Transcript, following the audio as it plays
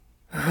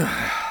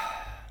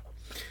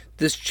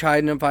This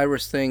China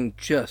virus thing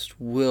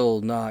just will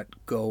not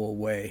go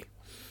away.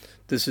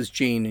 This is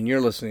Gene, and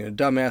you're listening to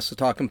Dumbasses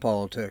Talking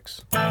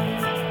Politics.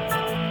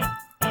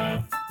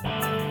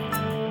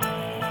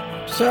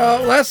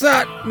 So let's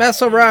not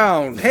mess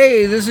around.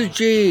 Hey, this is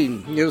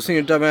Gene. You're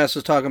listening to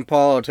Dumbasses Talking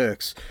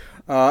Politics.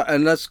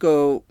 And let's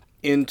go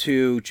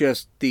into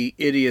just the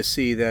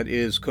idiocy that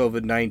is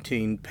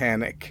COVID-19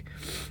 panic.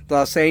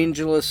 Los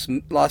Angeles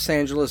Mayor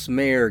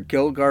Eric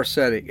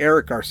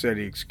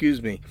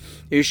Garcetti,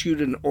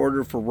 issued an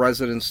order for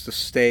residents to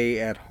stay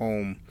at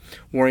home,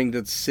 warning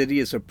that the city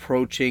is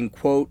approaching,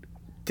 quote,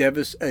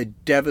 a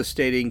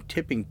devastating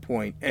tipping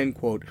point, end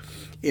quote,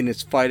 in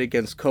its fight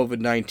against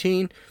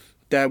COVID-19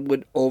 that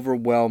would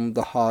overwhelm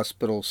the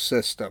hospital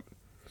system.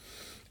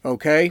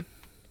 Okay?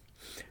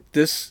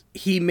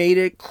 He made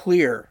it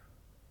clear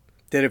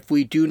that if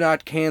we do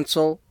not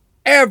cancel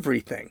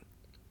everything,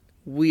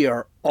 we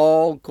are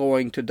all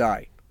going to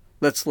die.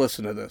 Let's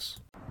listen to this.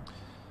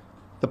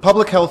 The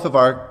public health of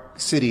our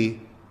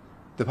city,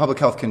 the public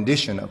health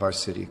condition of our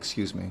city,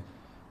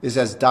 is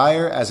as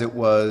dire as it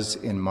was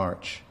in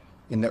March,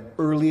 in the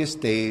earliest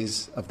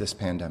days of this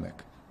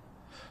pandemic.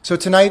 So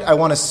tonight, I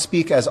want to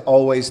speak, as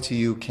always, to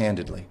you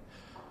candidly,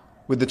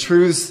 with the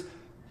truths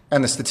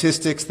and the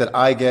statistics that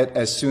I get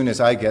as soon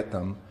as I get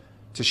them,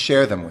 to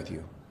share them with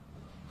you,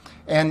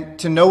 and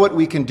to know what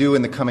we can do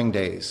in the coming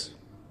days.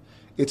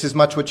 It's as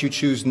much what you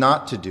choose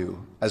not to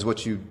do as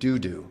what you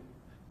do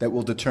that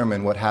will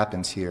determine what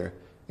happens here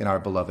in our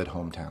beloved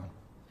hometown.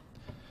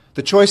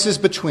 The choices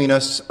between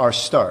us are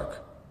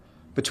stark,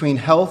 between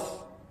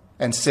health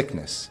and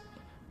sickness,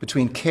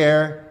 between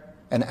care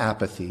and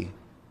apathy,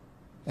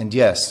 and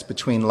yes,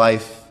 between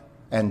life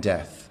and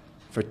death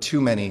for too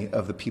many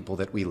of the people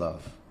that we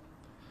love.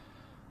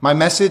 My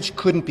message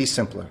couldn't be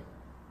simpler.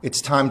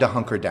 It's time to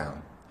hunker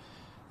down.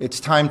 It's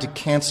time to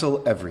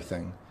cancel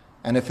everything.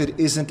 And if it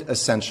isn't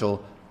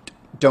essential,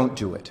 don't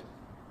do it.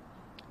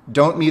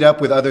 Don't meet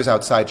up with others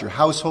outside your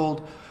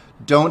household.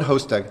 Don't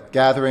host a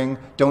gathering.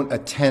 Don't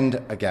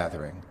attend a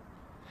gathering.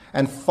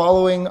 And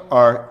following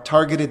our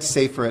targeted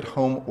safer at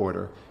home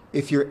order,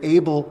 if you're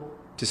able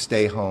to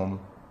stay home,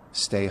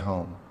 stay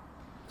home.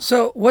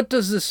 So what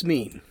does this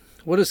mean?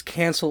 What does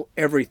cancel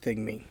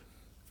everything mean?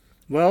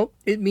 Well,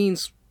 it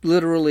means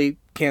literally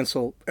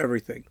cancel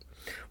everything.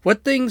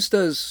 What things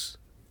does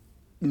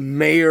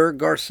Mayor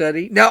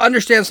Garcetti... Now,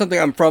 understand something.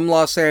 I'm from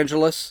Los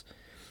Angeles.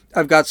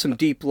 I've got some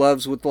deep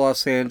loves with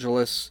Los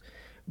Angeles.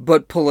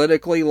 But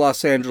politically,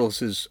 Los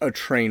Angeles is a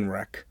train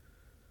wreck.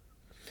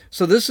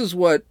 So this is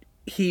what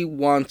he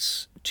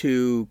wants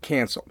to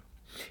cancel.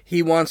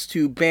 He wants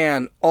to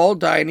ban all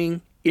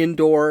dining,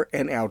 indoor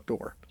and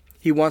outdoor.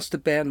 He wants to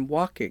ban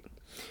walking.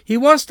 He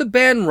wants to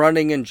ban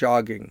running and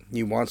jogging.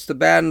 He wants to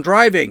ban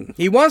driving.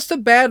 He wants to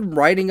ban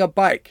riding a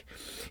bike.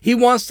 He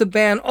wants to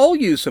ban all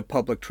use of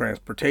public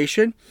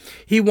transportation.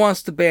 He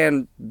wants to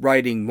ban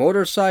riding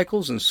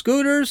motorcycles and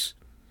scooters.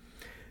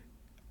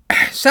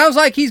 Sounds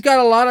like he's got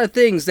a lot of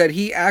things that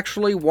he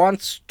actually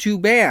wants to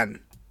ban.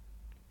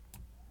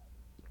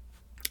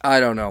 I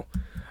don't know.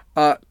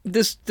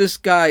 This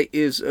guy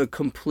is a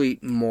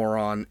complete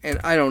moron, and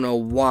I don't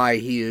know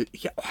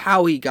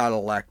how he got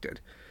elected.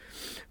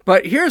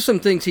 But here's some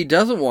things he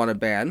doesn't want to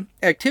ban.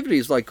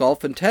 Activities like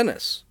golf and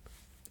tennis.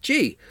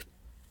 Gee,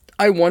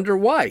 I wonder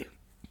why.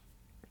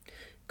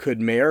 Could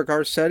Mayor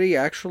Garcetti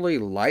actually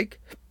like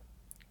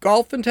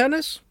golf and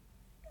tennis?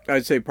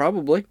 I'd say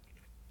probably.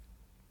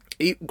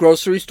 Eat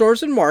grocery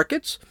stores and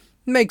markets.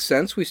 Makes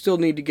sense. We still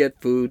need to get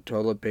food,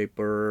 toilet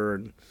paper,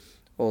 and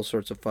all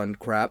sorts of fun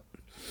crap.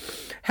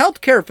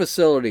 Healthcare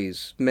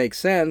facilities. Makes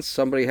sense.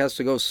 Somebody has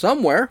to go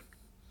somewhere.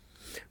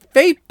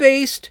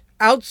 Faith-based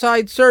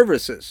outside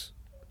services.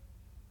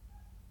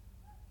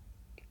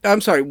 I'm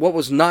sorry, what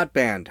was not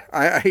banned?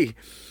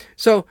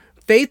 So,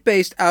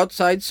 faith-based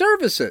outside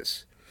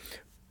services.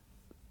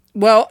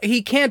 Well,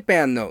 he can't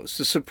ban those.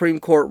 The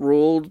Supreme Court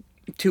ruled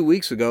 2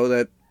 weeks ago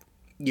that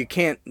you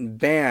can't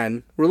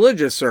ban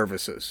religious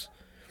services.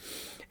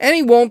 And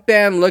he won't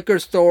ban liquor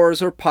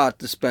stores or pot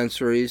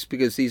dispensaries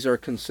because these are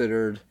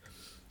considered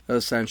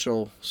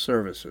essential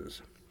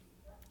services.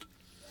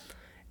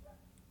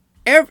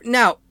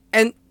 Now,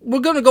 and we're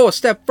going to go a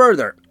step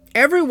further.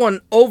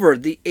 Everyone over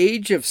the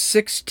age of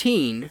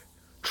 16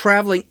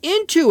 traveling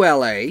into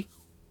LA,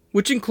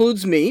 which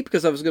includes me,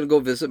 because I was going to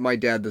go visit my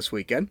dad this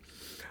weekend,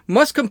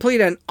 must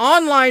complete an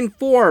online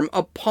form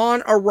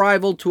upon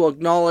arrival to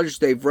acknowledge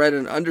they've read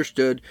and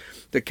understood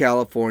the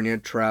California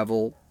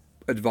Travel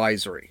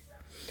Advisory.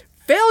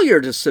 Failure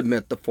to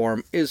submit the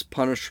form is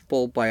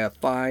punishable by a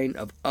fine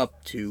of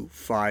up to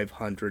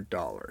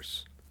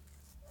 $500.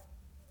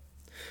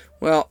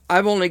 Well,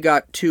 I've only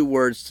got 2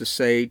 words to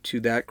say to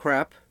that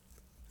crap.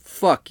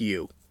 Fuck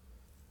you.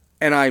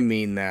 And I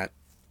mean that.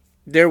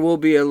 There will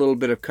be a little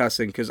bit of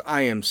cussing because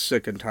I am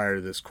sick and tired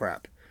of this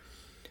crap.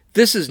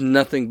 This is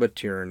nothing but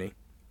tyranny.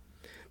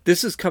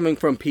 This is coming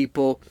from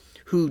people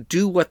who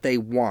do what they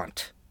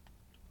want.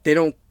 They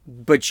don't,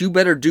 but you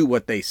better do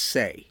what they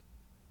say.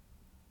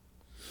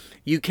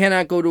 You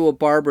cannot go to a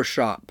barber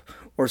shop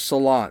or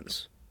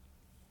salons.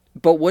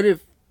 But what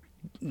if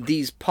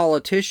these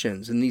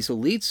politicians and these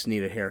elites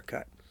need a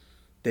haircut.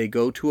 They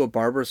go to a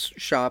barber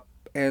shop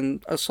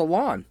and a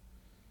salon.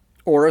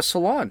 Or a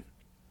salon.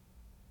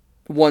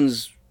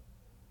 Ones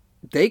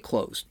they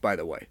closed, by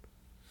the way.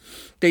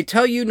 They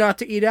tell you not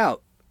to eat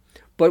out.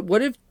 But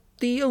what if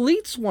the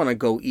elites want to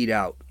go eat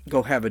out,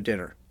 go have a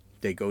dinner?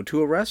 They go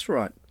to a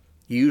restaurant.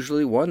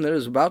 Usually one that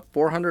is about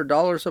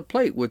 $400 a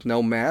plate with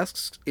no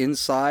masks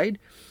inside,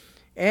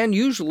 and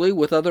usually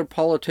with other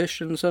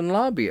politicians and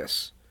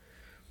lobbyists.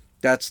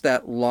 That's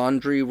that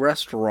laundry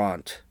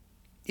restaurant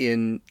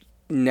in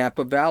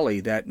Napa Valley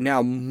that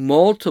now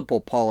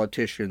multiple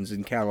politicians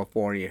in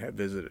California have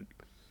visited.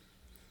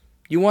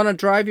 You want to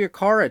drive your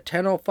car at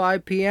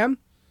 10:05 p.m.?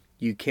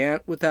 You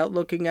can't without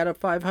looking at a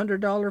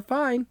 $500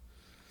 fine.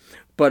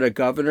 But a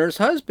governor's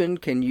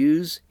husband can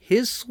use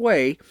his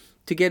sway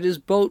to get his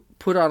boat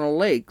put on a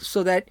lake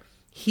so that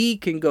he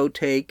can go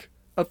take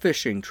a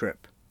fishing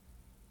trip.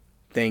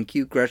 Thank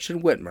you,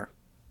 Gretchen Whitmer.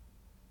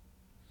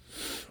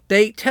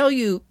 They tell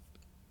you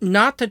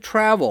not to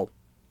travel,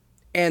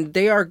 and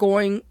they are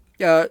going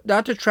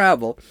not to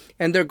travel,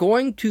 and there are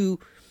going to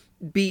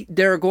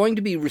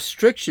be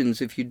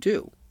restrictions if you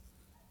do.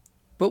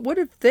 But what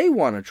if they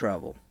want to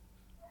travel?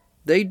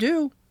 They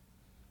do.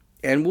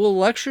 And will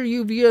lecture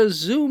you via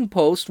Zoom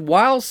post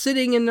while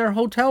sitting in their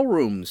hotel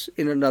rooms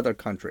in another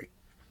country.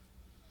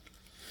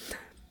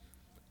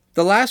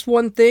 The last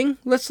one thing,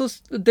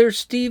 there's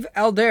Steve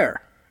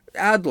Adler,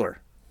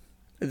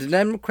 the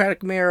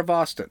Democratic mayor of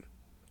Austin,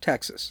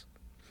 Texas.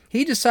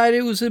 He decided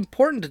it was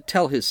important to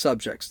tell his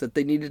subjects that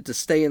they needed to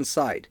stay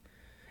inside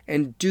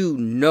and do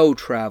no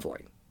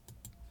traveling.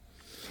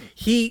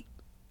 He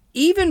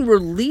even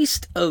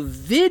released a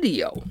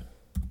video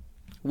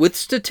with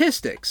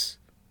statistics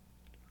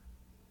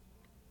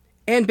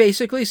and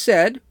basically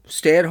said,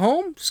 stay at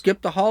home,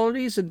 skip the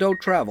holidays, and don't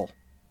travel.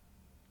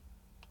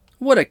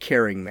 What a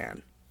caring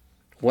man.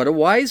 What a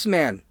wise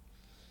man.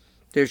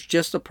 There's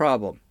just a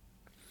problem.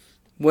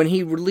 When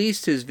he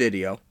released his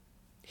video,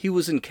 he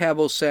was in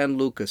Cabo San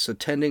Lucas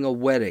attending a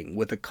wedding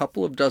with a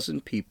couple of dozen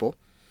people,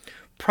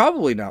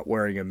 probably not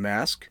wearing a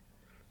mask.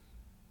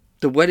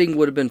 The wedding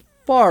would have been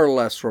far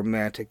less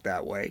romantic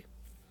that way.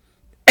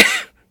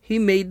 He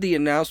made the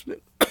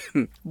announcement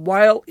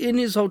while in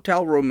his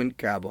hotel room in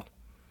Cabo.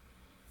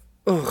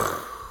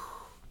 Ugh.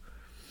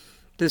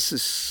 This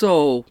is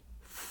so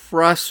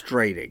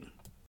frustrating.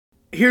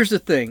 Here's the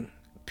thing.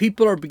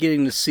 People are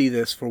beginning to see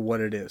this for what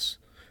it is.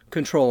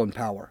 Control and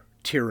power.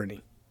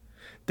 Tyranny.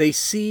 They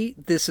see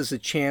this as a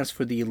chance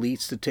for the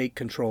elites to take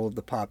control of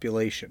the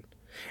population.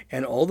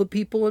 And all the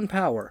people in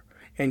power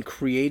and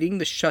creating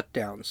the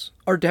shutdowns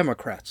are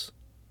Democrats.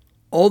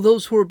 All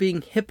those who are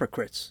being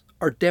hypocrites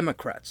are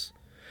Democrats.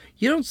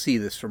 You don't see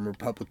this from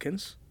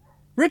Republicans.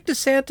 Rick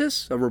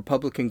DeSantis, the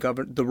Republican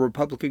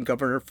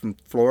governor from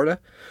Florida,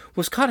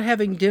 was caught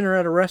having dinner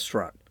at a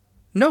restaurant.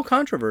 No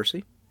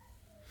controversy.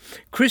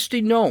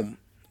 Kristi Noem,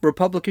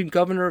 Republican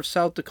governor of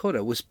South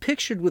Dakota, was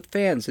pictured with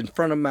fans in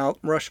front of Mount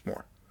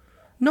Rushmore.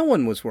 No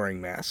one was wearing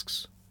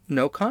masks.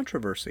 No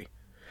controversy.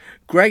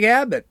 Greg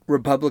Abbott,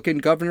 Republican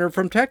governor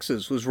from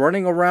Texas, was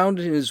running around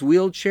in his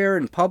wheelchair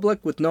in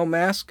public with no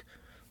mask.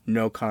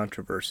 No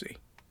controversy.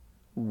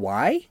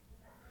 Why?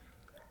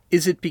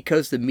 Is it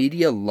because the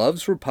media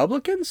loves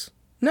Republicans?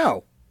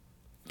 No.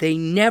 They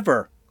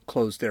never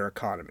close their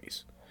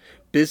economies.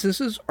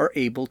 Businesses are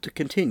able to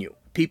continue.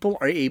 People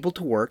are able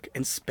to work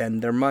and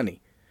spend their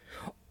money.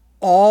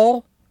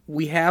 All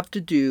we have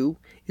to do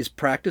is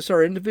practice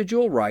our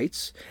individual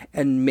rights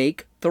and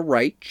make the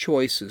right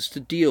choices to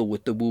deal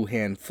with the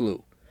Wuhan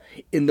flu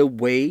in the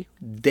way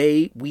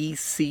we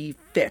see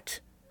fit.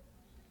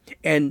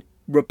 And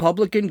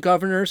Republican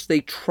governors,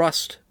 they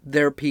trust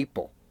their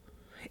people.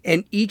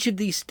 And each of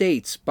these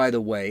states, by the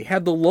way,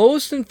 have the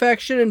lowest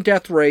infection and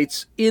death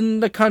rates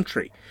in the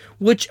country,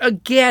 which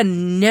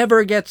again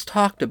never gets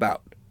talked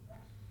about.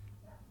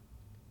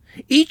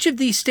 Each of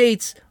these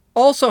states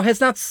also has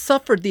not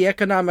suffered the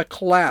economic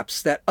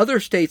collapse that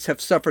other states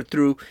have suffered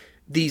through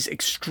these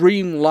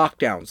extreme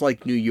lockdowns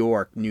like New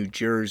York, New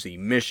Jersey,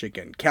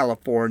 Michigan,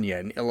 California,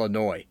 and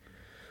Illinois.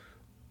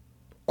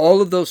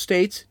 All of those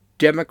states,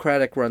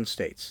 Democratic-run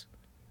states.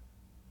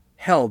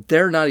 Hell,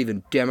 they're not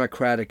even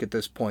Democratic at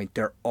this point.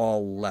 They're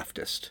all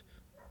leftist.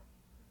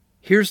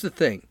 Here's the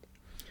thing.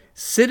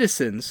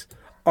 Citizens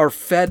are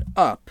fed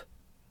up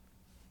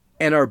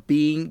and are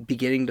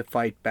beginning to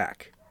fight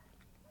back.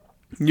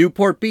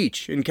 Newport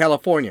Beach in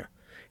California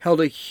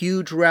held a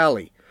huge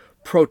rally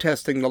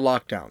protesting the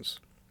lockdowns.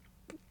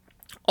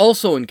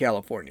 Also in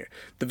California,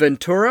 the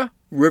Ventura,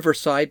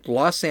 Riverside,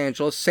 Los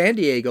Angeles, San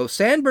Diego,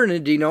 San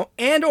Bernardino,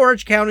 and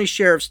Orange County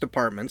Sheriff's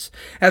Departments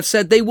have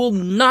said they will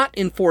not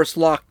enforce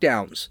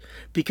lockdowns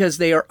because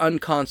they are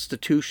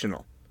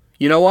unconstitutional.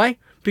 You know why?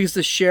 Because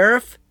the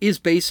sheriff is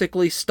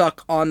basically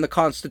stuck on the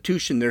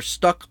Constitution. They're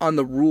stuck on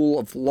the rule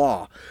of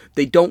law.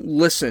 They don't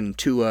listen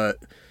to a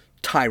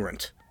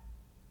tyrant.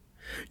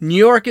 New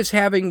York is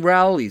having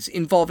rallies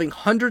involving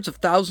hundreds of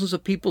thousands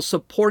of people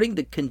supporting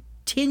the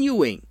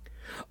continuing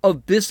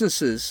of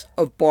businesses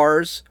of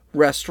bars,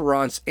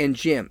 restaurants, and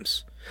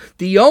gyms.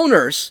 The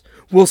owners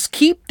will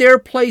keep their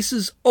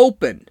places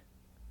open.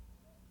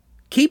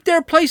 Keep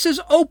their places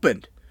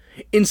open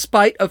in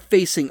spite of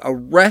facing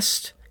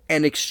arrest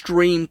and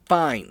extreme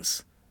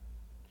fines.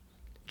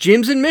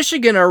 Gyms in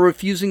Michigan are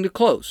refusing to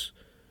close.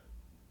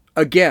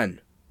 Again,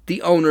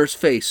 the owners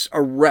face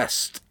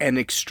arrest and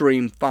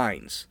extreme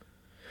fines.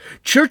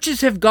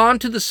 Churches have gone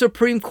to the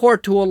Supreme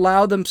Court to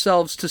allow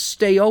themselves to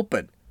stay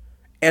open,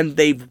 and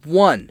they've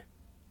won.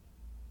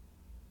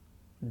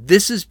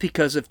 This is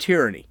because of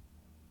tyranny.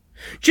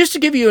 Just to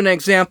give you an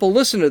example,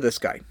 listen to this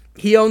guy.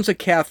 He owns a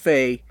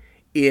cafe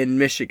in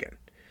Michigan.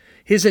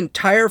 His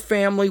entire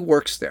family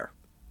works there.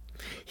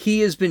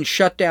 He has been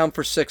shut down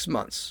for 6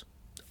 months.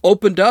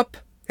 Opened up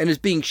and is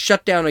being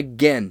shut down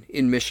again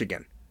in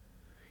Michigan.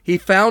 He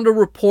found a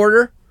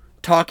reporter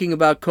talking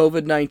about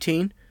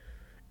COVID-19,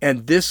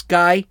 and this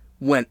guy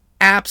went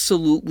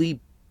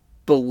absolutely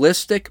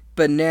ballistic,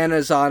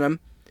 bananas on him,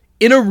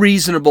 in a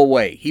reasonable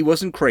way. He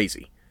wasn't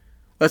crazy.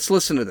 Let's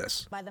listen to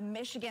this. By the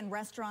Michigan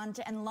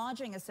Restaurant and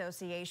Lodging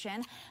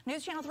Association.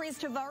 News Channel 3's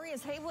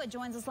Tavarius Haywood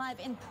joins us live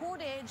in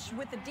Portage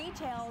with the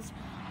details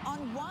on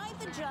why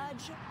the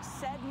judge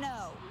said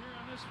no. Here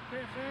on this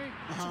cafe,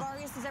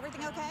 Tavarius, is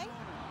everything okay?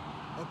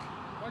 okay.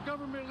 Our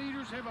government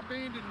leaders have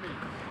abandoned me.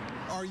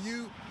 Are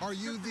you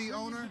the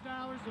owner?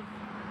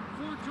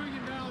 $4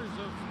 trillion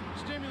of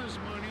stimulus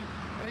money.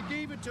 They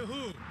gave it to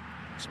who?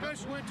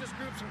 Special interest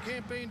groups and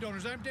campaign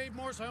donors. I'm Dave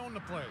Morse. I own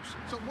the place.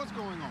 So what's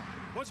going on?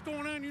 What's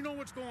going on? You know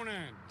what's going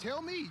on.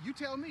 Tell me. You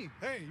tell me.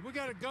 Hey, we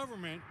got a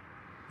government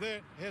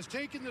that has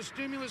taken the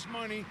stimulus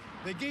money.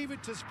 They gave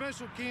it to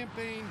special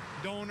campaign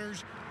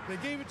donors. They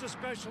gave it to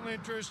special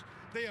interests.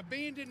 They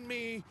abandoned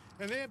me,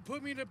 and they have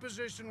put me in a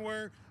position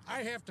where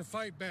I have to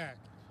fight back.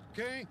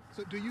 Okay?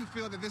 So do you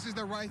feel that this is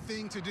the right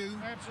thing to do?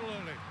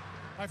 Absolutely.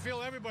 I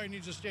feel everybody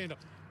needs to stand up.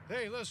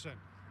 Hey, listen,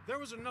 there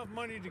was enough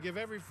money to give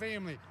every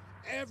family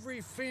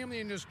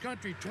in this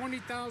country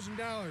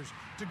 $20,000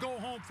 to go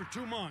home for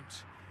 2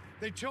 months.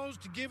 They chose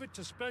to give it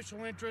to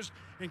special interests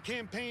and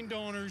campaign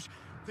donors,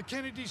 the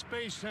Kennedy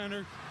Space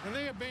Center, and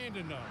they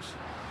abandoned us.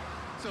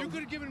 So you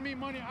could have given me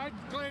money. I'd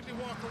gladly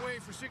walk away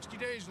for 60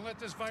 days and let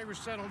this virus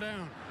settle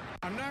down.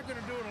 I'm not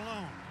going to do it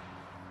alone.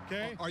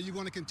 Okay? Are you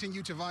going to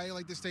continue to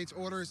violate the state's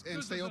orders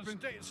and stay open?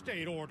 This is a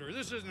state order.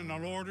 This isn't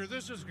an order.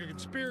 This is a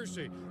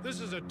conspiracy. This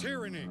is a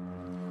tyranny.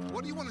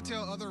 What do you want to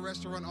tell other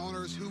restaurant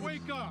owners who...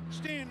 Wake up.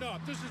 Stand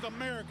up. This is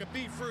America.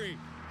 Be free.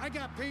 I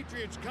got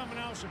patriots coming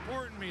out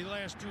supporting me the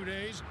last 2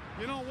 days.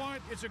 You know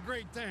what? It's a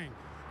great thing.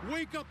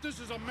 Wake up. This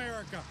is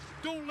America.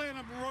 Don't let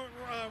them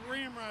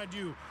ramrod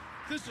you.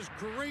 This is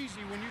crazy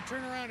when you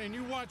turn around and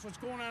you watch what's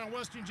going on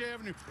West Orange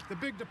Avenue, the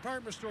big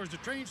department stores, the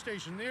train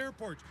station, the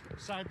airports,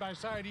 side by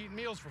side eating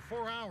meals for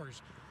 4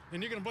 hours.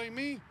 And you're going to blame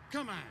me?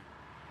 Come on.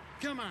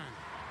 Come on.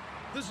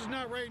 This is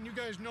not right, and you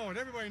guys know it.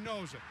 Everybody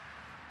knows it.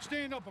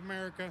 Stand up,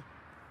 America.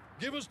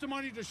 Give us the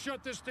money to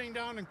shut this thing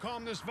down and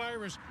calm this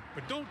virus,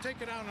 but don't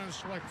take it out on a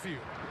select few.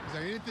 Is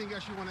there anything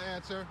else you want to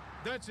add, sir?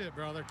 That's it,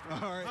 brother.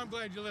 All right. I'm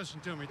glad you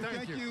listened to me.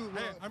 Thank you.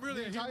 Well, Hey, I'm really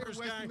the a entire humorous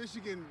West guy.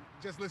 Michigan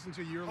just listened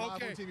to you. You're live on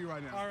TV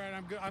right now. All right,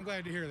 I'm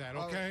glad to hear that,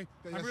 All okay? right.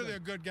 I'm Yes, really sir. a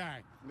good guy.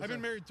 Yes, I've been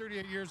sir. married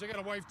 38 years. I got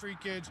a wife, 3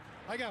 kids.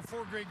 I got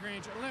 4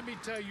 great-grandchildren. Let me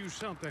tell you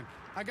something.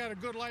 I got a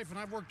good life, and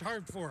I've worked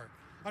hard for it.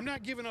 I'm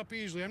not giving up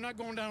easily. I'm not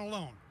going down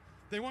alone.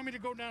 They want me to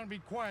go down and be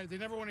quiet. They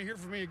never want to hear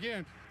from me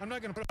again. I'm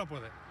not going to put up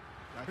with it.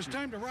 It's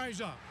time to rise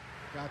up.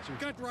 Got you.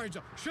 Got to rise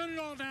up. Shut it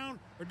all down,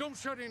 or don't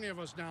shut any of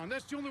us down.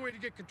 That's the only way to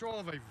get control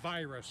of a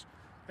virus.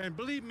 And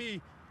believe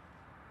me,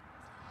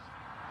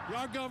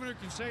 our governor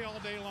can say all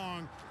day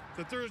long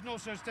that there is no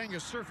such thing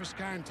as surface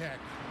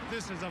contact.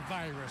 This is a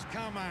virus.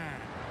 Come on.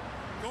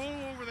 Go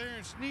over there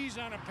and sneeze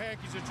on a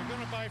package that you're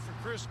going to buy for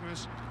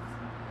Christmas.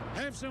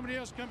 Have somebody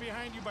else come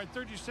behind you by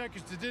 30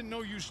 seconds that didn't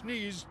know you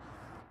sneezed.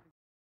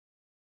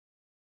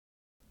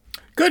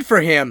 Good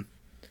for him.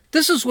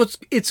 This is what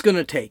it's going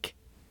to take.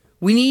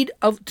 We need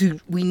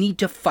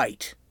to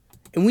fight.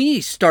 And we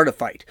need to start a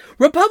fight.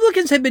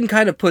 Republicans have been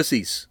kind of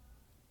pussies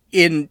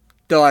in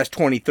the last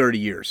 20, 30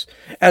 years,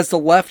 as the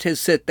left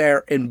has sit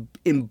there and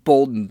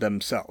emboldened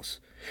themselves.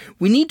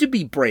 We need to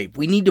be brave.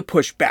 We need to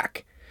push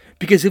back.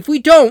 Because if we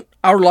don't,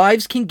 our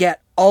lives can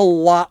get a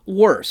lot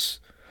worse.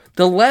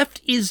 The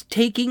left is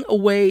taking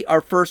away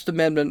our First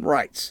Amendment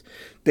rights.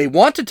 They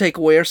want to take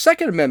away our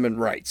Second Amendment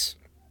rights.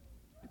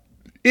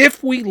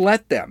 If we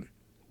let them,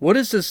 what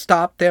does to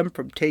stop them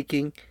from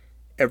taking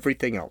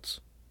everything else?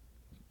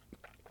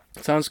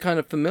 Sounds kind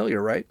of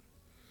familiar, right?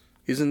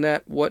 Isn't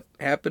that what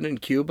happened in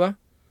Cuba?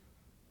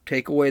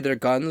 Take away their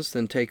guns,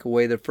 then take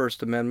away their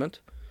First Amendment.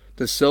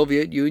 The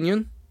Soviet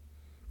Union,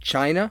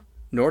 China,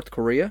 North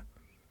Korea,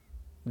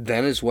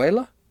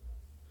 Venezuela.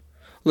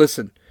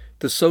 Listen,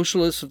 the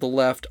socialists of the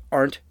left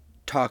aren't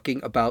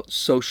talking about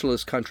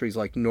socialist countries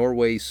like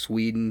Norway,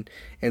 Sweden,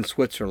 and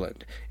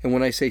Switzerland. And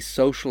when I say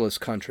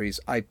socialist countries,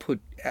 I put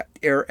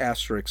air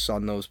asterisks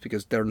on those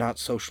because they're not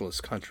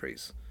socialist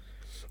countries.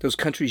 Those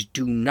countries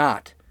do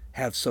not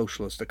have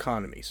socialist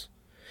economies.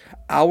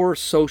 Our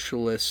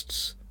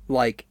socialists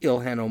like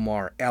Ilhan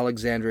Omar,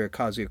 Alexandria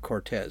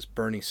Ocasio-Cortez,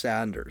 Bernie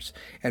Sanders,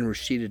 and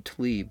Rashida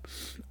Tlaib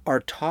are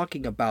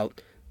talking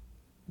about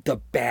the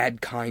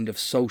bad kinds of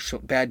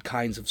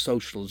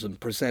socialism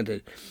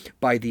presented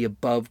by the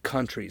above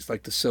countries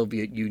like the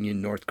Soviet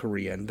Union, North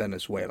Korea, and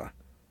Venezuela.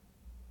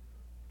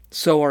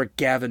 So are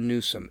Gavin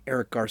Newsom,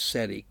 Eric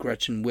Garcetti,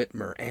 Gretchen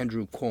Whitmer,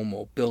 Andrew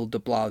Cuomo, Bill de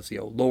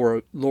Blasio,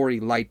 Lori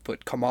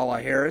Lightfoot,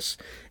 Kamala Harris,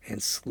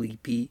 and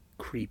Sleepy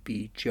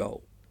Creepy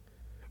Joe.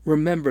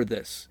 Remember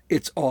this.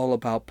 It's all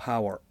about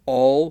power.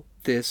 All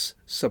this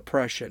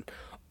suppression,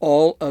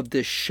 all of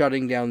this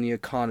shutting down the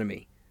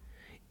economy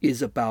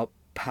is about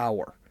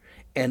power.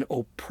 And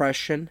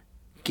oppression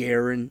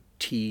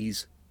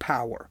guarantees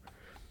power.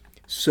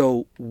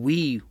 So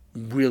we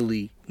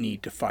really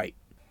need to fight.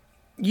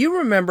 You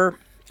remember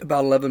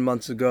about 11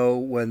 months ago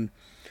when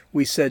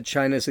we said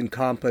China's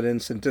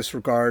incompetence and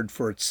disregard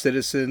for its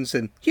citizens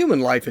and human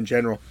life in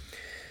general,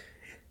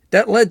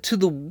 that led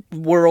the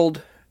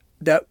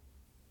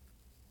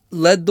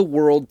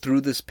world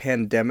through this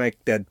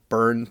pandemic that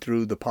burned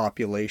through the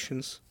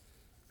populations.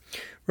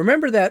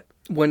 Remember that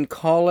when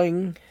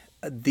calling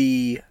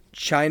the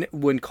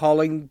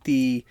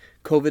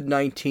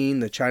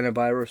COVID-19 the China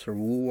virus or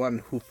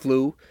Wuhan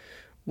flu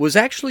was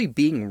actually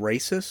being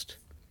racist?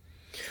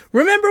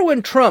 Remember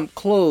when Trump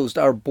closed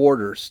our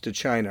borders to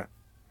China?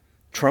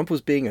 Trump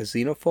was being a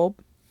xenophobe?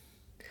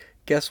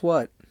 Guess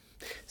what?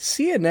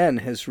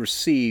 CNN has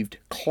received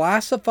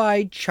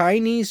classified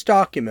Chinese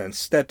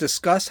documents that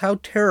discuss how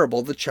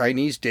terrible the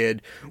Chinese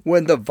did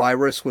when the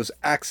virus was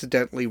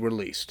accidentally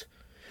released.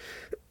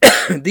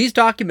 These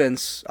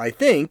documents, I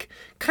think,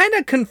 kind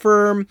of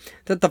confirm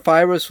that the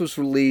virus was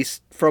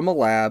released from a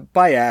lab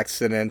by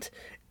accident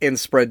and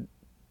spread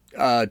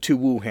to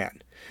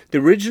Wuhan. The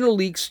original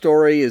leaked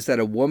story is that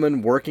a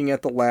woman working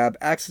at the lab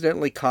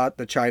accidentally caught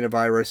the China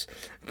virus,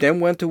 then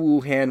went to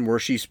Wuhan where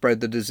she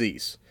spread the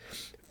disease.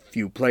 A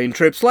few plane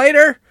trips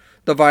later,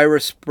 the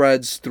virus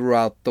spreads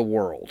throughout the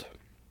world.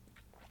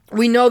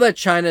 We know that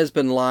China has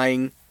been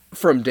lying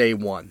from day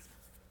one.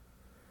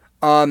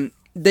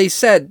 They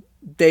said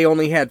they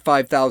only had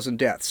 5,000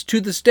 deaths.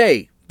 To this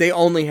day, they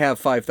only have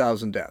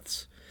 5,000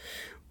 deaths.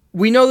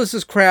 We know this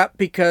is crap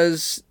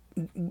because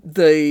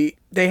they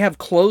have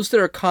closed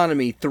their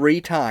economy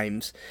 3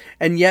 times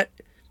and yet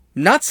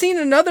not seen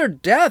another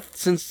death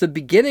since the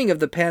beginning of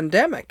the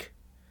pandemic.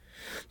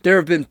 There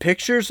have been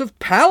pictures of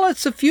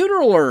pallets of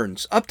funeral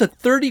urns, up to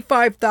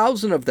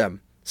 35,000 of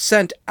them,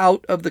 sent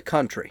out of the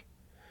country.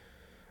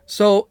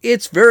 So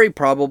it's very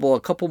probable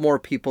a couple more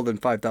people than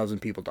 5,000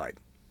 people died.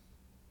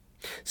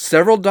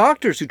 Several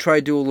doctors who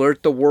tried to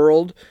alert the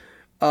world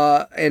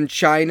and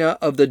China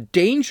of the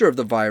danger of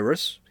the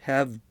virus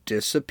have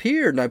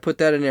disappeared. And I put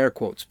that in air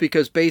quotes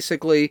because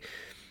basically,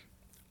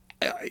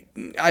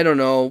 I don't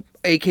know,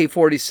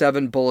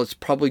 AK-47 bullets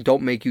probably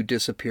don't make you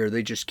disappear.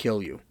 They just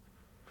kill you.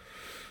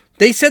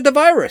 They said the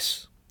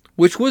virus,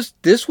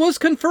 this was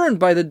confirmed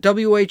by the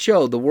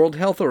WHO, the World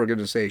Health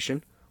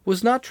Organization,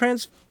 was not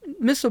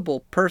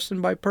transmissible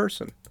person by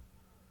person.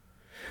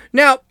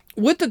 Now,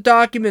 with the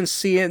documents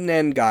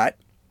CNN got,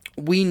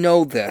 we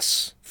know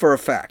this for a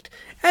fact.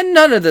 And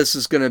none of this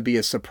is going to be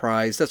a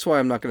surprise. That's why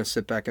I'm not going to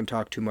sit back and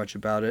talk too much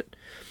about it.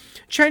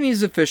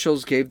 Chinese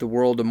officials gave the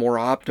world a more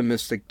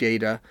optimistic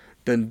data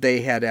than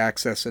they had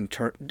access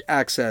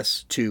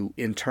to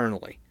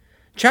internally.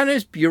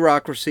 China's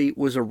bureaucracy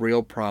was a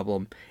real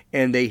problem,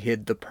 and they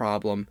hid the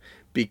problem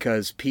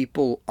because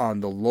people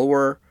on the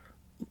lower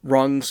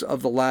rungs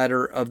of the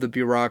ladder of the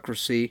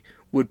bureaucracy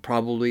would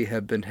probably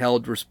have been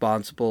held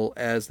responsible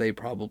as they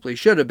probably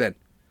should have been.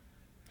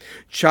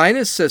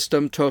 China's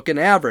system took an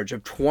average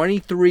of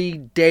 23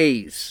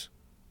 days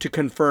to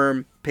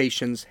confirm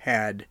patients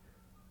had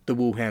the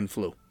Wuhan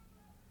flu.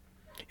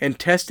 And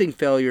testing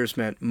failures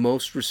meant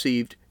most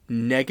received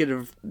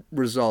negative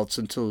results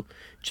until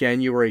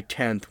January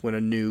 10th when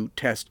a new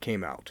test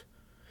came out.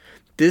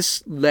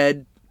 This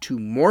led to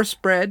more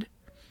spread,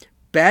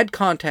 bad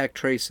contact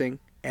tracing,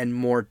 and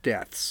more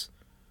deaths.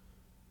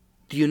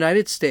 The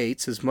United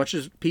States, as much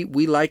as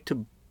we like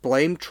to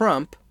blame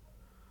Trump,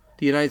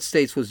 the United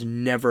States was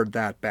never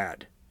that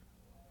bad.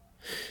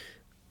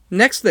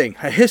 Next thing,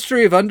 a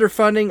history of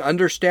underfunding,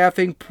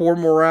 understaffing, poor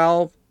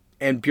morale,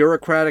 and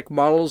bureaucratic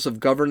models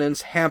of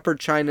governance hampered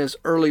China's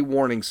early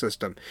warning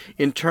system.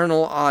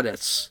 Internal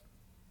audits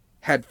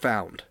had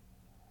found.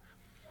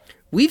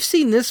 We've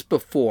seen this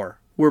before,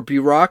 where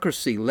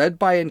bureaucracy led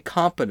by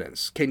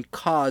incompetence can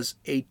cause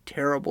a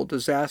terrible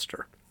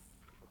disaster.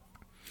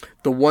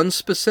 The one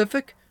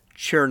specific,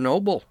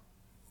 Chernobyl,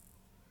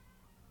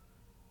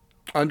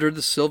 under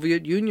the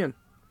Soviet Union.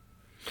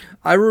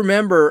 I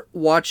remember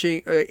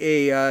watching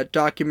a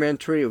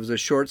documentary. It was a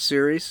short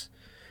series,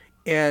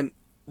 and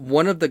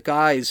one of the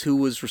guys who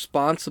was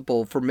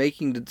responsible for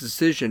making the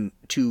decision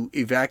to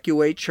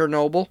evacuate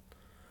Chernobyl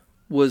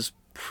was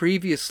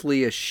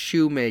previously a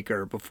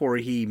shoemaker before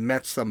he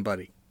met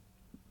somebody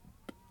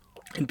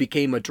and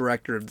became a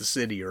director of the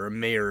city or a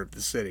mayor of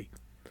the city.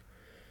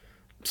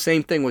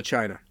 Same thing with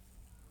China.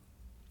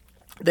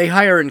 They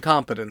hire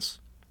incompetence.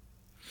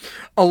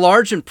 A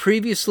large and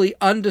previously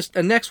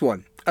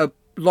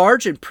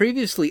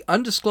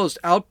undisclosed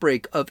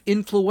outbreak of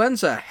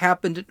influenza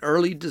happened in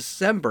early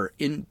December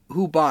in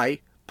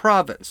Hubei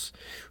province.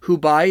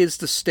 Hubei is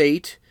the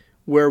state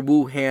where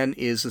Wuhan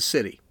is a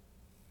city.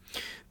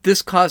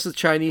 This caused the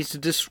Chinese to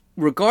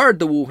disregard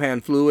the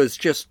Wuhan flu as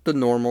just the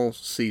normal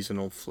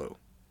seasonal flu.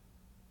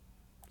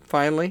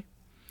 Finally,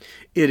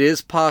 it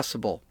is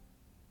possible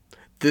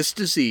this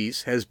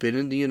disease has been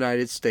in the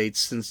United States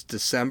since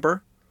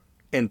December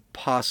and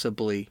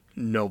possibly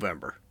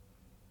November.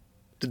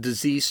 The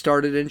disease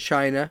started in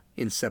China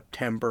in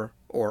September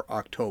or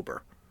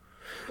October.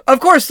 Of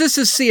course, this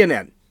is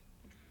CNN.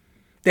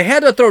 They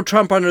had to throw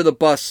Trump under the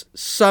bus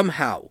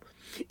somehow,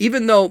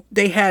 even though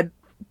they had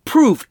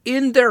proof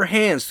in their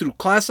hands through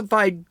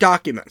classified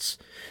documents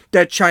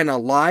that China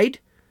lied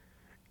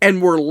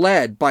and were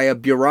led by a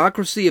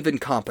bureaucracy of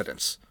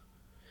incompetence.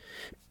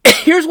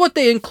 Here's what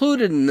they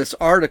included in this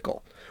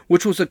article,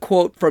 which was a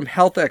quote from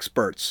health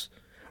experts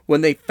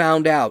when they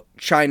found out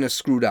China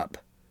screwed up.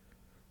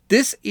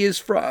 This is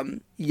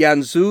from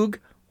Yanzhou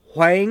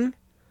Huang,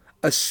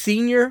 a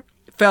senior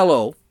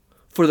fellow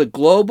for the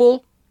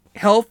Global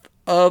Health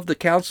of the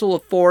Council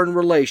of Foreign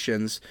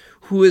Relations,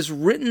 who has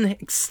written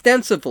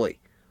extensively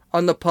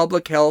on the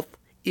public health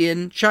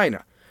in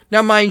China.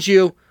 Now, mind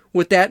you,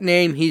 with that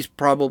name, he's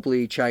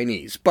probably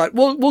Chinese, but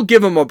we'll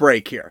give him a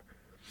break here.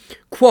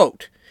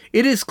 Quote,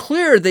 "It is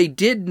clear they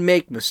did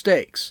make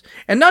mistakes,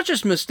 and not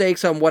just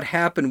mistakes on what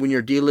happened when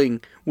you're dealing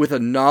with a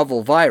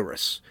novel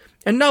virus.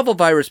 And novel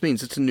virus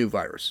means it's a new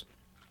virus.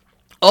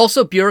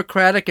 Also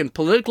bureaucratic and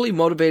politically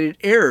motivated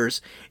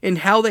errors in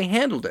how they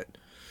handled it.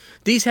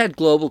 These had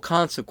global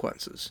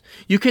consequences.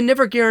 You can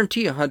never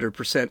guarantee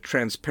 100%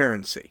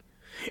 transparency.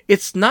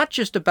 It's not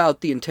just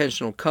about the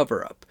intentional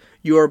cover-up.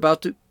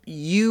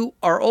 You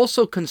are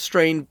also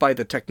constrained by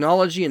the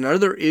technology and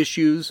other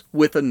issues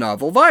with a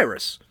novel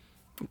virus."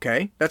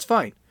 Okay, that's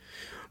fine.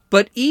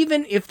 But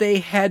even if they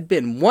had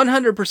been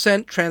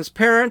 100%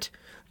 transparent,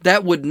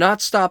 that would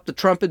not stop the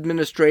Trump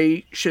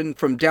administration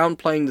from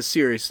downplaying the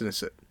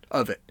seriousness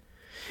of it.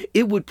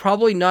 It would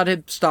probably not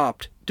have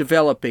stopped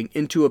developing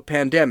into a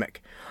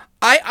pandemic.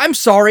 I'm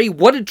sorry,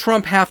 what did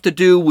Trump have to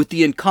do with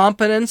the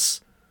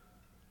incompetence,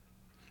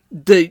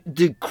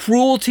 the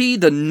cruelty,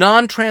 the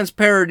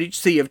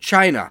non-transparency of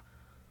China,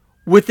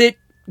 with it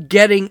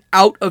getting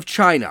out of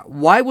China?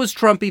 Why was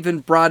Trump even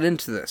brought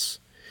into this?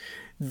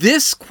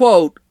 This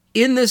quote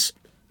in this,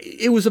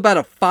 it was about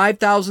a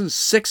 5,000,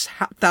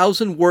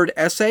 6,000 word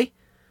essay.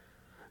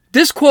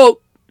 This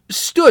quote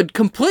stood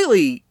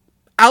completely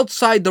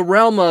outside the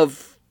realm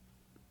of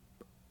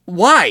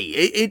why.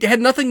 It had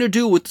nothing to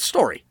do with the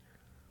story.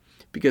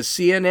 Because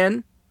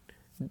CNN,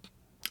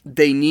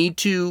 they need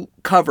to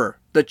cover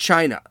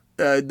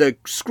the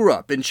screw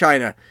up in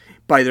China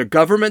by their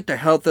government, the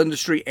health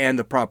industry, and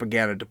the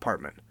propaganda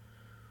department.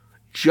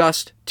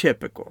 Just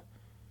typical.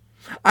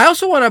 I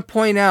also want to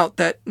point out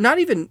that not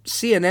even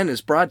CNN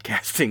is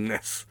broadcasting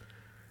this.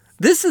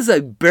 This is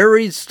a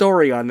buried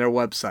story on their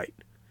website.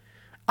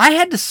 I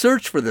had to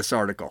search for this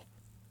article.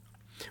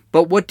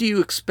 But what do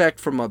you expect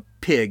from a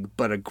pig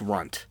but a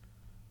grunt?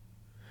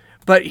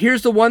 But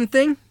here's the one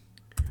thing.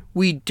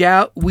 We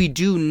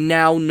do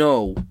now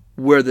know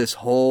where this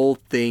whole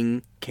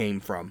thing came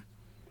from.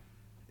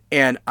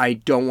 And I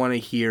don't want to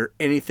hear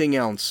anything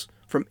else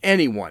from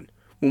anyone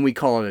when we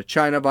call it a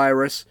China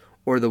virus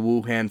or the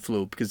Wuhan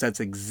flu, because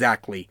that's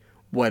exactly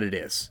what it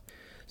is.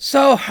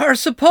 So our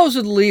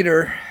supposed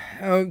leader,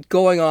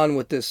 going on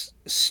with this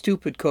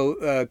stupid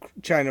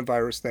China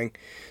virus thing,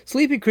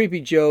 Sleepy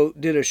Creepy Joe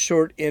did a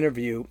short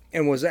interview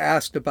and was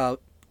asked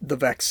about the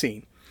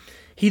vaccine.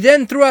 He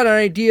then threw out an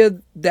idea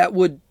that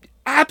would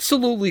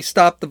absolutely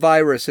stop the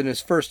virus in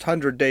his first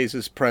 100 days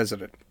as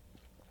president.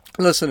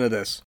 Listen to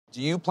this.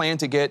 Do you plan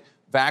to get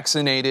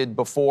vaccinated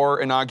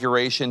before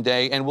Inauguration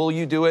Day, and will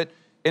you do it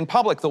in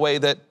public the way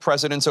that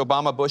Presidents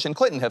Obama, Bush, and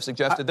Clinton have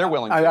suggested they're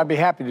willing to? I'd be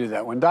happy to do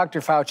that. When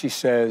Dr. Fauci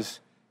says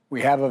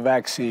we have a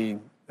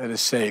vaccine that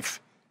is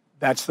safe,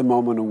 that's the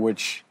moment in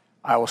which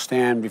I will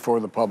stand before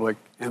the public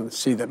and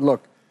see that,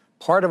 look,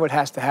 part of what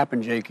has to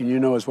happen, Jake, and you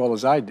know as well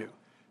as I do,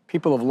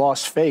 people have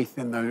lost faith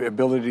in the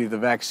ability of the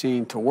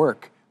vaccine to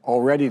work.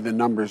 Already the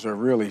numbers are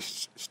really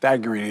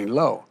staggeringly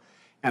low.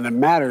 And it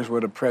matters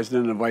what a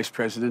president and a vice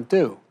president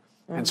do.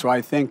 Mm-hmm. And so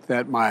I think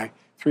that my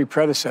three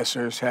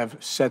predecessors have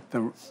set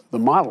the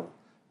model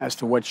as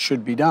to what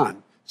should be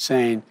done,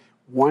 saying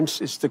once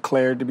it's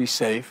declared to be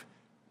safe,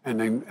 and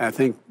then I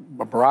think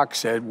Barack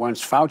said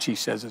once Fauci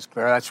says it's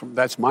clear,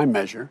 that's my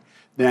measure,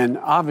 then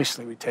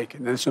obviously we take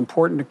it. And it's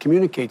important to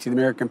communicate to the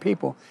American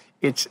people,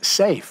 it's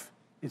safe.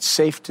 It's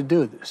safe to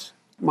do this.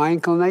 My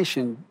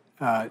inclination,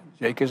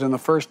 Jake, is on the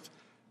first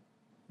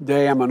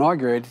day I'm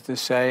inaugurated to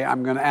say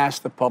I'm going to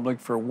ask the public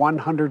for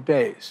 100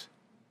 days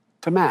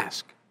to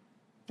mask.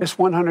 Just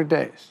 100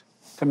 days.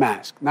 To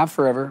mask, not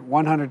forever,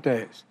 100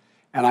 days.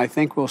 And I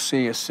think we'll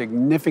see a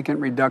significant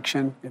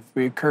reduction if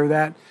we occur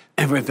that,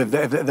 and if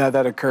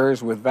that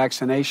occurs with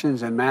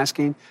vaccinations and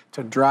masking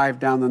to drive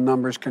down the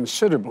numbers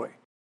considerably.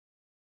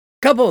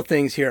 Couple of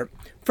things here.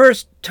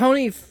 First,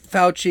 Tony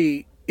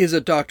Fauci is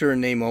a doctor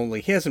in name only.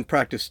 He hasn't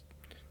practiced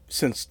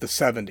since the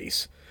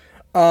 70s.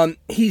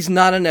 He's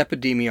not an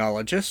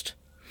epidemiologist.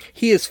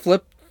 He is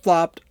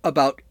flip-flopped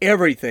about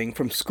everything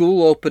from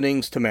school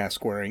openings to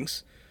mask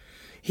wearings.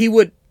 He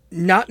would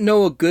not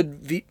know a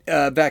good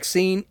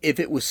vaccine if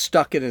it was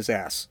stuck in his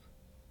ass.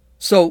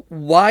 So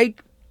why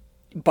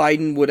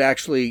Biden would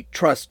actually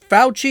trust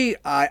Fauci,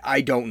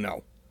 I don't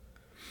know.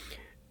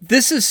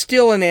 This is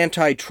still an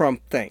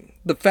anti-Trump thing.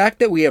 The fact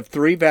that we have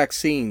 3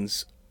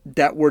 vaccines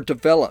that were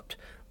developed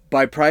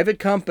by private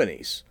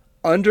companies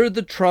under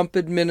the Trump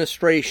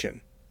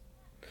administration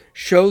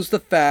shows the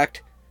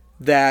fact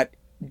that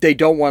they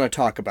don't want to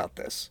talk about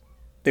this.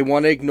 They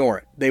want to ignore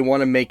it. They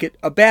want to make it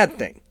a bad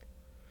thing.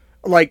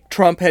 Like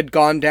Trump had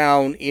gone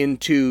down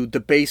into the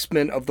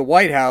basement of the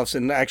White House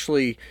and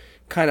actually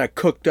kind of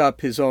cooked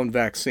up his own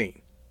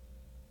vaccine.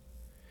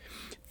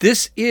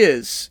 This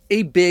is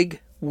a big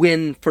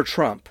win for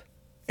Trump,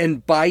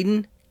 and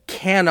Biden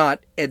cannot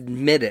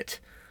admit it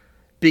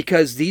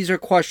because these are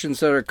questions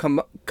that are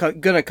going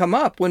to come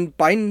up when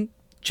Biden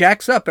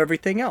jacks up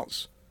everything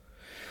else.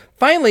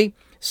 Finally,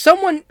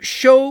 someone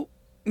show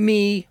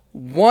me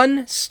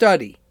one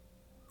study,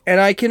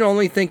 and I can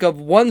only think of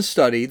one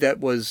study that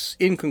was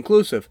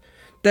inconclusive,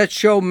 that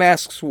show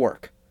masks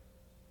work.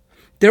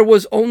 There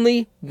was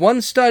only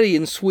one study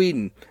in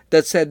Sweden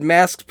that said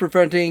masks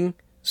preventing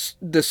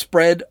the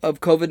spread of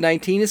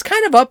COVID-19 is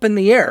kind of up in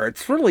the air.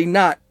 It's really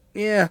not,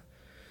 The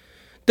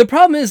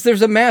problem is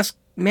there's a mask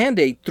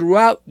mandate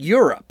throughout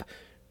Europe.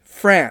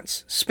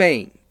 France,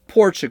 Spain,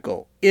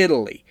 Portugal,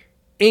 Italy,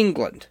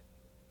 England,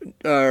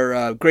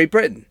 or Great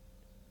Britain.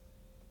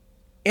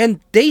 And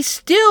they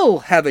still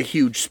have a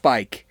huge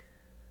spike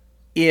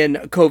in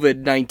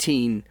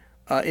COVID-19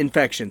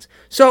 infections.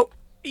 So,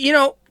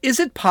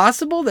 is it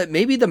possible that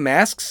maybe the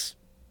masks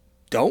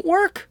don't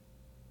work?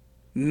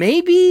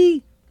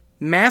 Maybe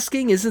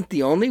masking isn't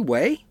the only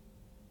way?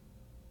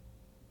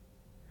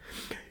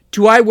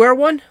 Do I wear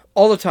one?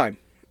 All the time.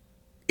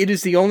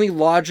 It's only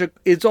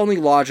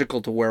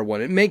logical to wear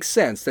one. It makes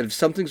sense that if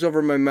something's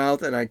over my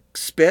mouth and I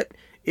spit,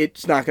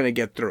 it's not going to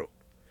get through.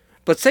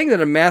 But saying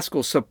that a mask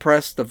will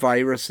suppress the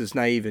virus is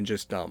naive and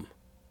just dumb.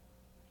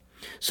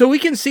 So we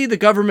can see the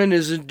government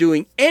isn't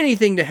doing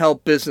anything to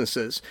help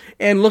businesses.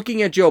 And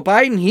looking at Joe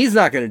Biden, he's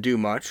not going to do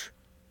much.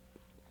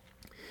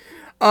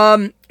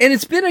 And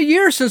it's been a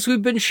year since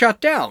we've been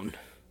shut down.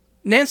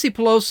 Nancy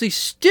Pelosi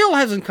still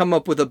hasn't come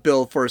up with a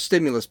bill for a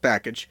stimulus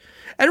package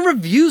and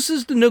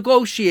refuses to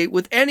negotiate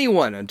with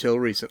anyone until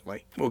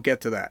recently. We'll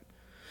get to that.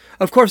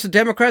 Of course, the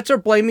Democrats are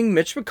blaming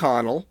Mitch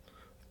McConnell,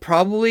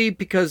 probably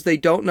because they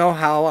don't know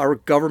how our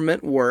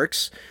government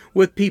works,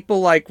 with people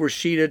like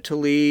Rashida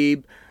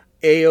Tlaib,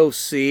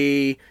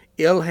 AOC,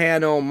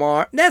 Ilhan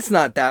Omar. That's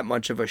not that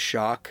much of a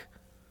shock.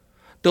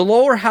 The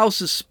lower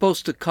house is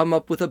supposed to come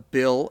up with a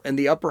bill, and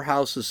the upper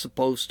house is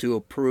supposed to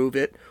approve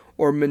it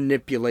or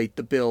manipulate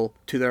the bill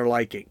to their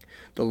liking.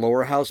 The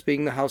lower house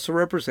being the House of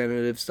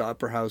Representatives, the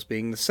upper house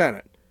being the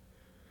Senate.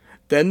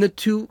 Then the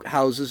two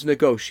houses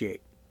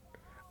negotiate.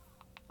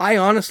 I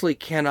honestly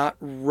cannot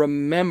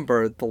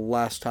remember the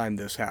last time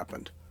this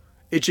happened.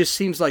 It just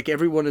seems like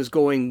everyone is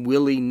going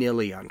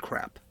willy-nilly on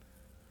crap.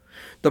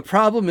 The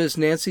problem is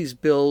Nancy's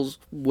bills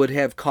would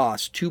have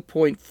cost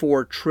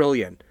 $2.4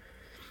 trillion.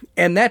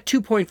 And that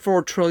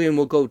 $2.4 trillion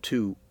will go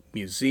to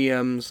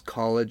museums,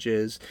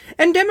 colleges,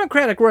 and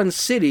Democratic-run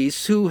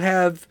cities who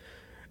have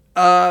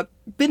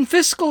been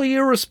fiscally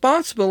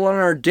irresponsible on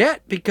our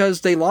debt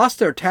because they lost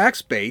their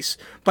tax base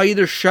by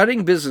either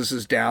shutting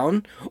businesses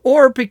down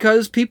or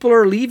because people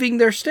are leaving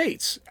their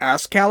states.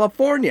 Ask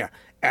California.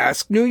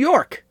 Ask New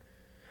York.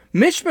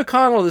 Mitch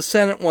McConnell of the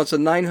Senate wants a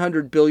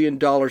 $900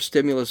 billion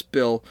stimulus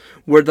bill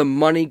where the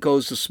money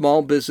goes to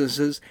small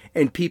businesses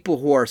and people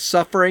who are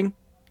suffering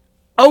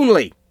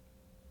only.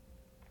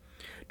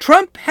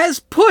 Trump has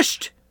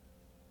pushed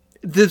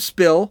this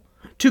bill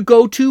to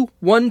go to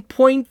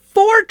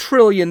 $1.4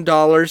 trillion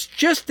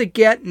just to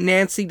get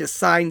Nancy to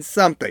sign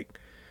something.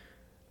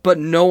 But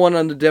no one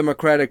on the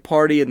Democratic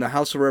Party in the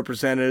House of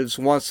Representatives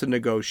wants to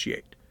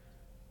negotiate.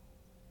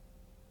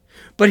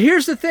 But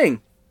here's the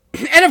thing.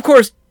 And of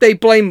course, they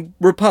blame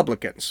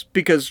Republicans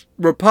because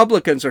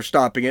Republicans are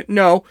stopping it.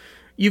 No,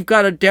 you've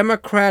got a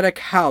Democratic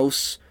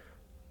House.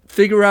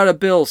 Figure out a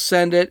bill,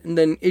 send it, and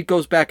then it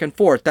goes back and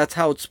forth. That's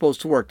how it's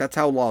supposed to work. That's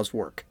how laws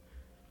work.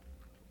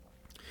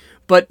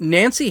 But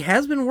Nancy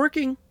has been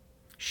working.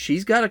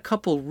 She's got a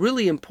couple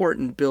really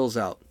important bills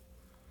out.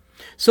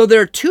 So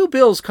there are 2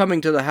 bills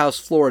coming to the House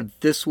floor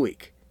this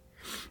week.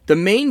 The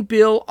main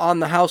bill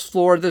on the House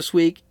floor this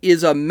week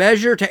is a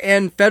measure to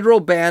end federal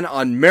ban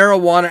on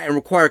marijuana and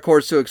require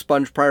courts to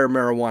expunge prior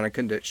marijuana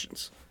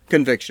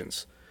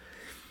convictions.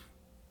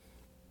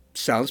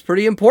 Sounds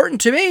pretty important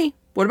to me.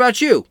 What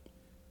about you?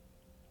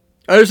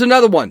 There's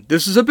another one.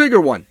 This is a bigger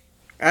one.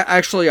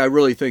 Actually, I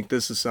really think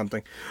this is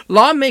something.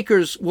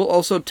 Lawmakers will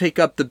also take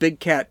up the Big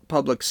Cat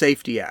Public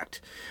Safety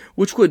Act,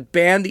 which would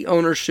ban the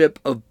ownership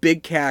of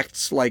big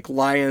cats like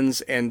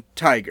lions and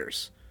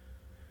tigers.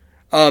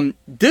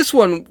 This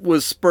one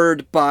was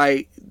spurred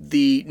by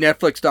the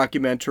Netflix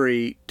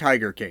documentary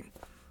Tiger King.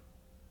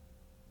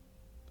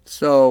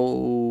 So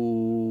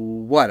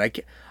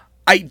what?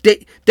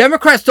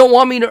 Democrats don't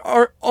want me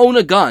to own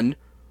a gun.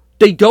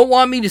 They don't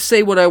want me to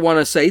say what I want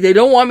to say. They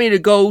don't want me to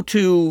go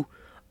to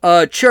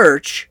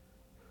church.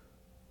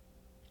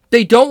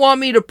 They don't want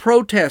me to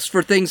protest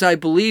for things I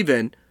believe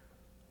in.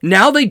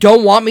 Now they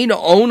don't want me to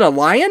own a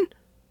lion?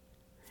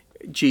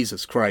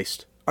 Jesus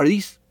Christ. Are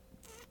these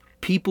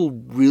people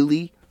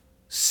really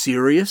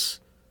serious?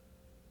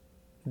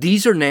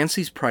 These are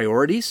Nancy's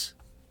priorities?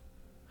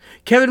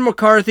 Kevin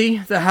McCarthy,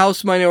 the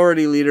House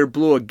Minority Leader,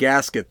 blew a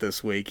gasket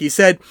this week. He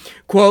said,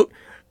 quote,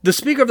 "The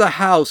Speaker of the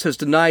House has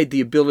denied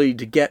the ability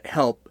to get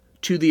help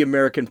to the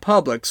American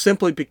public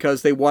simply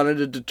because they wanted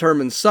to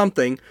determine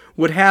something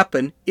would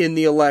happen in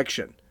the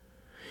election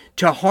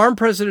to harm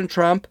President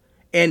Trump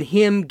and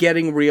him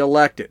getting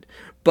reelected.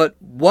 But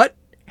what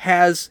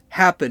has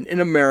happened in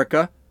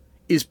America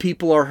is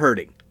people are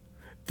hurting.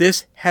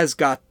 This has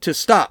got to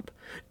stop.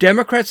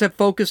 Democrats have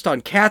focused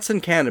on cats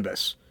and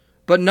cannabis,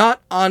 but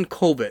not on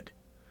COVID.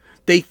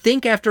 They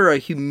think after a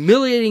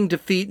humiliating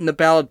defeat in the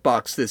ballot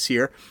box this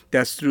year,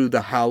 that's through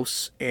the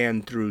House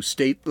and through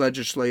state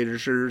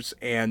legislatures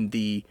and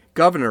the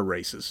governor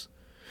races,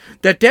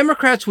 that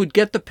Democrats would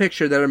get the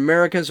picture that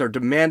Americans are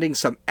demanding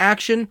some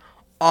action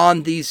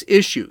on these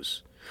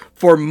issues.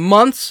 For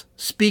months,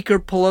 Speaker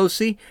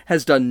Pelosi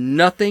has done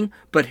nothing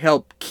but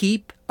help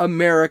keep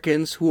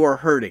Americans who are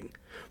hurting.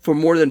 For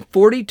more than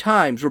 40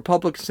 times,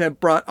 Republicans have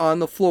brought on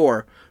the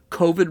floor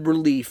COVID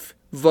relief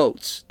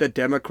votes that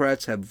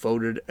Democrats have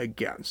voted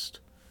against."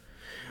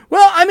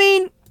 Well, I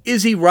mean,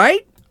 is he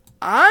right?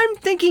 I'm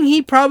thinking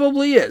he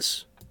probably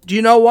is. Do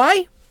you know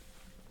why?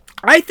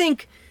 I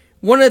think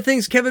one of the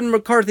things Kevin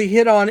McCarthy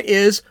hit on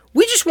is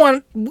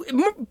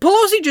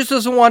Pelosi just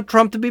doesn't want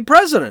Trump to be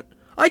president.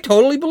 I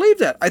totally believe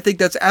that. I think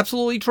that's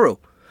absolutely true.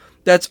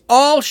 That's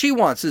all she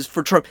wants is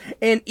for Trump.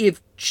 And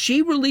if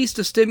she released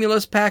a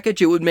stimulus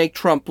package, it would make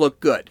Trump look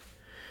good.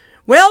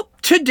 Well,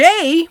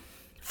 today,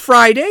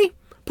 Friday,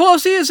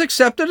 Pelosi has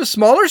accepted a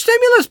smaller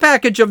stimulus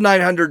package of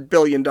 $900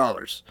 billion.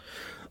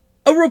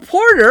 A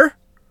reporter,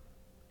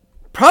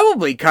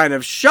 probably kind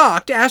of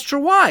shocked, asked her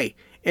why.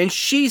 And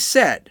she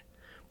said,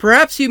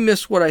 "Perhaps you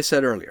missed what I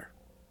said earlier.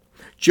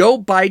 Joe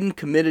Biden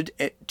committed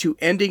to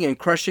ending and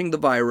crushing the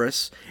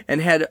virus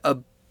and had a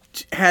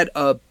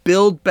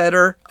Build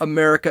Better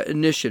America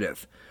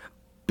initiative.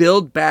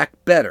 Build Back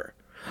Better.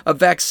 A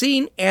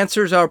vaccine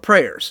answers our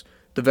prayers."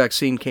 The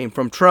vaccine came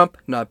from Trump,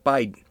 not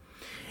Biden.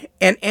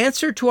 "An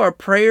answer to our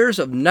prayers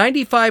of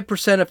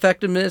 95%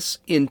 effectiveness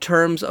in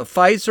terms of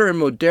Pfizer and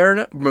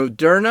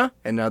Moderna,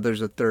 and now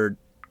there's a third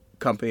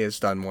company that's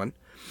done one,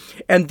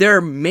 and there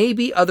may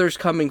be others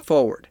coming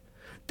forward.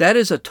 That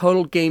is a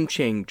total game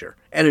changer,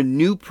 and a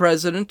new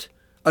president,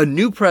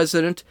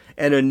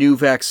 and a new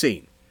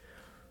vaccine."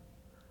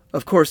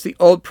 Of course, the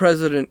old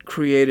president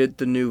created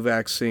the new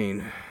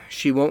vaccine.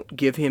 She won't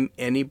give him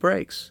any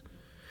breaks.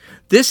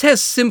 This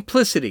has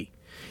simplicity.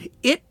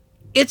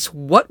 It's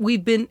what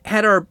we've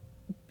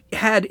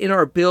had in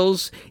our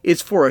bills.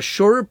 It's for a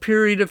shorter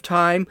period of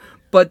time,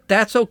 but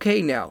that's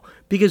okay now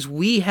because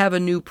we have a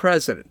new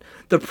president.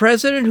 The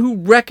president who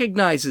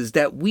recognizes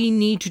that we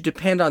need to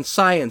depend on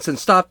science and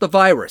stop the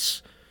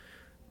virus.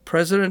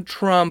 President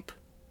Trump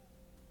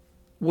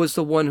was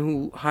the one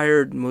who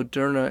hired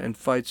Moderna and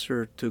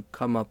Pfizer to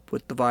come up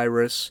with the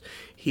virus.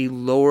 He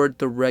lowered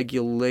the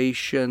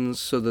regulations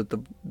so that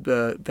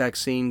the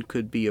vaccine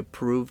could be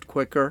approved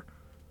quicker.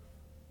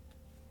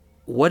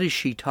 What is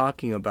she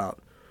talking about?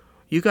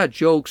 You got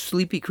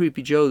Sleepy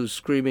Creepy Joe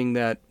screaming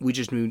that we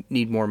just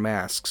need more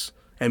masks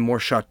and more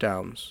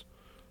shutdowns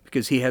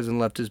because he hasn't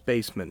left his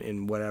basement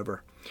in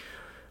whatever.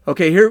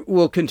 Okay, here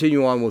we'll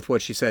continue on with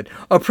what she said.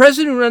 "A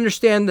president who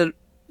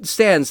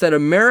understands that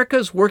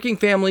America's working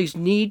families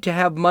need to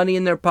have money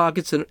in their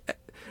pockets in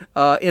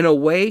a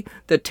way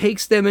that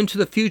takes them into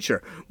the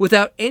future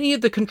without any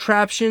of the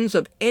contraptions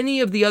of any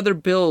of the other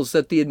bills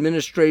that the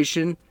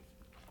administration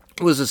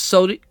was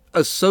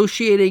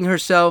associating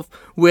herself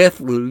with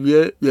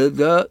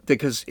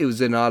because it was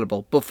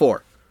inaudible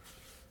before."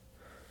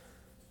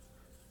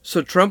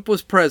 So Trump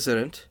was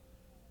president,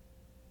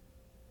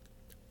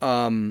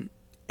 and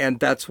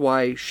that's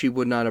why she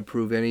would not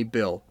approve any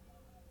bill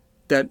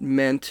that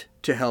meant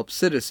to help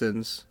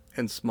citizens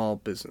and small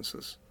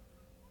businesses.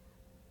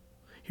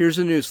 Here's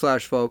a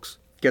newsflash, folks.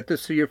 Get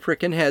this to your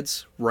frickin'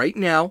 heads right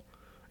now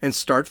and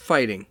start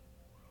fighting.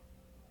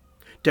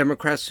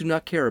 Democrats do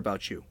not care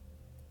about you.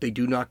 They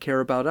do not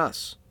care about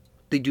us.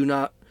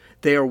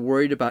 They are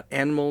worried about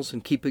animals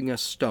and keeping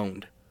us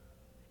stoned.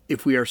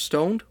 If we are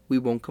stoned, we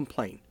won't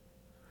complain.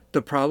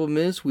 The problem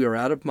is we are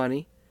out of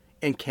money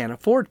and can't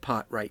afford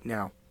pot right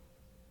now.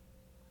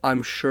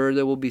 I'm sure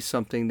there will be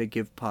something to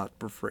give pot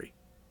for free.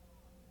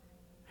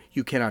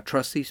 You cannot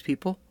trust these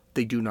people.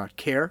 They do not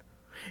care.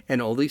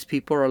 And all these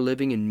people are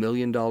living in $1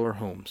 million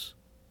homes.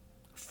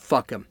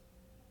 Fuck them.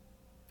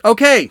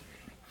 Okay.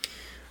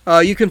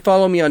 You can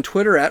follow me on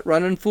Twitter at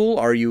RunninFool,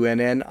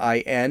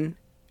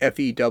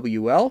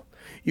 RunninFewl.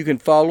 You can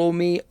follow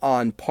me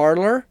on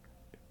Parler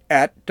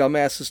at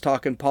Dumbasses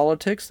Talking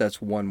Politics.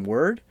 That's one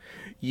word.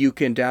 You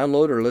can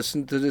download or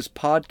listen to this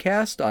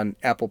podcast on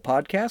Apple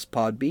Podcasts,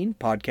 Podbean,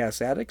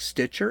 Podcast Addict,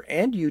 Stitcher,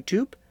 and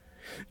YouTube.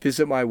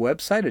 Visit my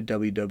website at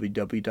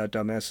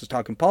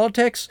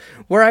www.dumbassestalkingpolitics,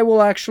 where I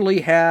will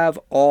actually have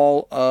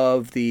all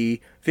of the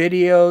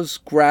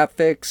videos,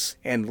 graphics,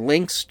 and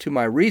links to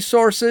my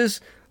resources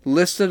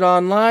listed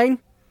online.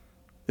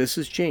 This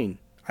is Gene.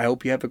 I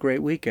hope you have a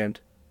great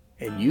weekend,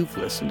 and you've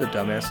listened to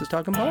Dumbasses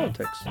Talking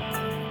Politics.